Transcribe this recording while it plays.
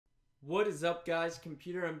What is up, guys?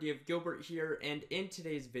 Computer MD of Gilbert here, and in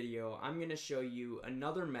today's video I'm going to show you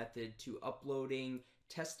another method to uploading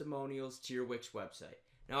testimonials to your Wix website.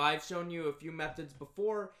 Now, I've shown you a few methods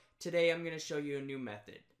before. Today I'm going to show you a new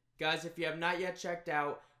method. Guys, if you have not yet checked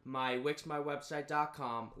out my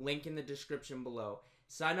wixmywebsite.com, link in the description below,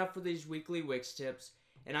 sign up for these weekly Wix tips.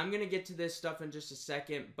 And I'm going to get to this stuff in just a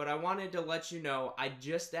second, but I wanted to let you know I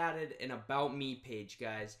just added an About Me page,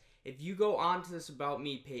 guys. If you go onto this About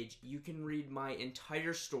Me page, you can read my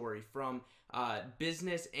entire story from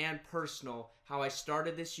business and personal, how I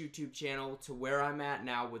started this YouTube channel to where I'm at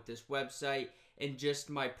now with this website, and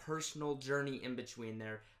just my personal journey in between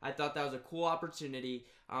there. I thought that was a cool opportunity.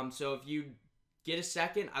 So if you get a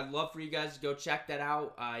second, I'd love for you guys to go check that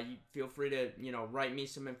out. You feel free to, write me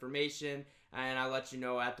some information, and I'll let you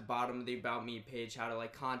know at the bottom of the About Me page how to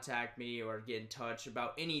contact me or get in touch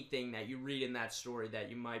about anything that you read in that story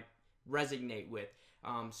that you might resonate with.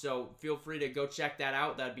 So feel free to go check that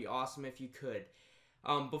out. That'd be awesome if you could.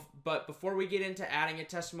 But before we get into adding a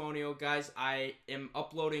testimonial, guys, I am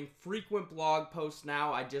uploading frequent blog posts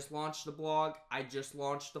now. I just launched the blog. I just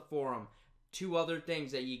launched the forum. Two other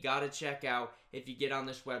things that you gotta check out if you get on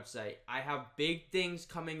this website. I have big things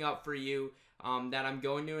coming up for you that I'm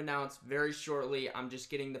going to announce very shortly. I'm just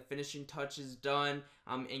getting the finishing touches done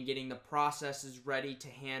and getting the processes ready to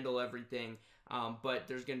handle everything. But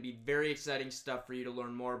there's going to be very exciting stuff for you to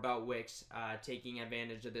learn more about Wix, taking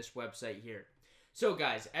advantage of this website here. So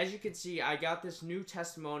guys, as you can see, I got this new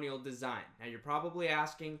testimonial design. Now you're probably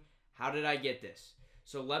asking, how did I get this?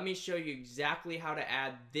 So let me show you exactly how to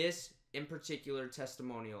add this in particular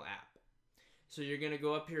testimonial app. So you're going to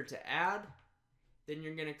go up here to add, then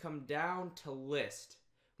you're going to come down to list.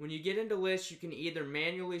 When you get into list, you can either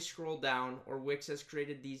manually scroll down, or Wix has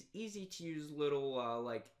created these easy to use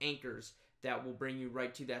little anchors that will bring you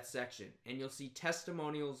right to that section, and you'll see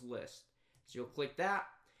Testimonials List. So you'll click that,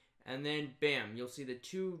 and then bam, you'll see the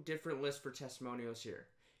two different lists for testimonials here.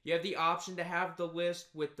 You have the option to have the list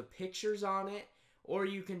with the pictures on it, or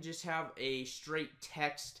you can just have a straight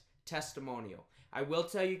text testimonial. I will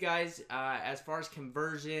tell you guys, as far as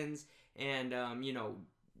conversions and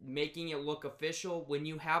making it look official, when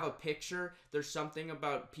you have a picture, there's something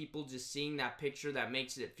about people just seeing that picture that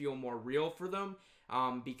makes it feel more real for them.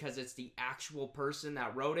 Because it's the actual person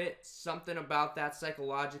that wrote it. Something about that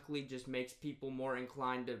psychologically just makes people more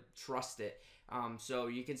inclined to trust it. So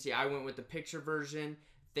you can see I went with the picture version.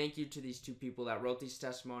 Thank you to these two people that wrote these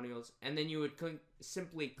testimonials. And then you would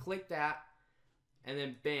simply click that, and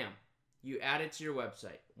then bam, you add it to your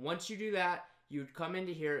website. Once you do that, you would come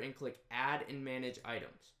into here and click Add and Manage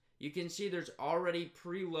Items. You can see there's already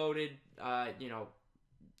preloaded,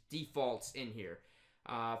 defaults in here.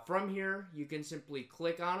 From here, you can simply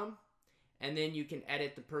click on them, and then you can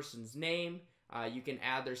edit the person's name. You can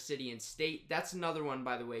add their city and state. That's another one,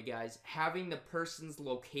 by the way, guys. Having the person's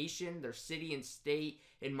location, their city and state.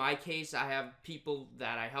 In my case, I have people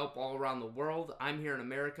that I help all around the world. I'm here in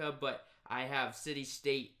America, but I have city,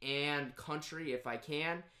 state, and country if I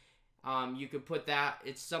can. You can put that.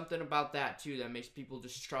 It's something about that, too, that makes people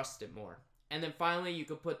just trust it more. And then finally, you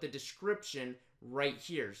could put the description right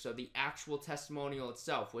here. So the actual testimonial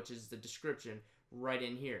itself, which is the description, right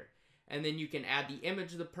in here. And then you can add the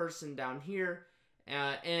image of the person down here.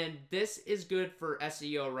 And this is good for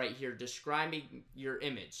SEO right here, describing your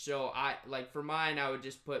image. So for mine, I would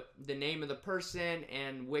just put the name of the person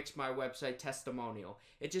and Wix My Website testimonial.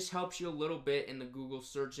 It just helps you a little bit in the Google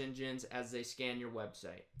search engines as they scan your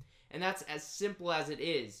website. And that's as simple as it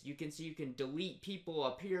is. You can see you can delete people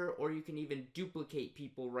up here, or you can even duplicate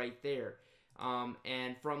people right there.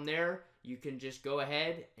 And from there, you can just go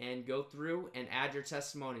ahead and go through and add your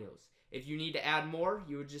testimonials. If you need to add more,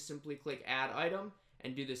 you would just simply click Add Item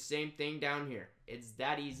and do the same thing down here. It's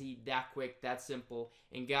that easy, that quick, that simple.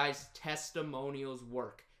 And guys, testimonials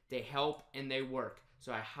work. They help and they work.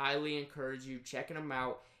 So I highly encourage you checking them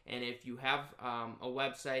out. And if you have a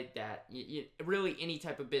website that really any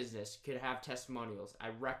type of business could have testimonials, I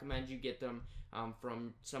recommend you get them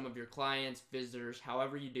from some of your clients, visitors,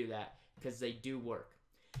 however you do that, because they do work.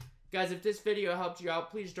 Guys, if this video helped you out,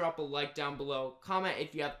 please drop a like down below. Comment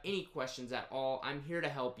if you have any questions at all. I'm here to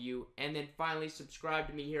help you. And then finally, subscribe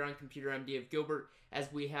to me here on Computer MD of Gilbert,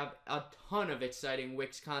 as we have a ton of exciting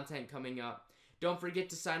Wix content coming up. Don't forget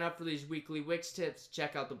to sign up for these weekly Wix tips.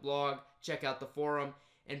 Check out the blog, check out the forum,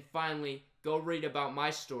 and finally, go read about my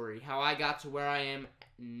story, how I got to where I am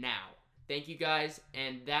now. Thank you guys,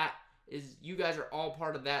 and you guys are all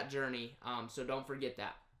part of that journey, so don't forget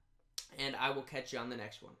that. And I will catch you on the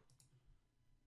next one.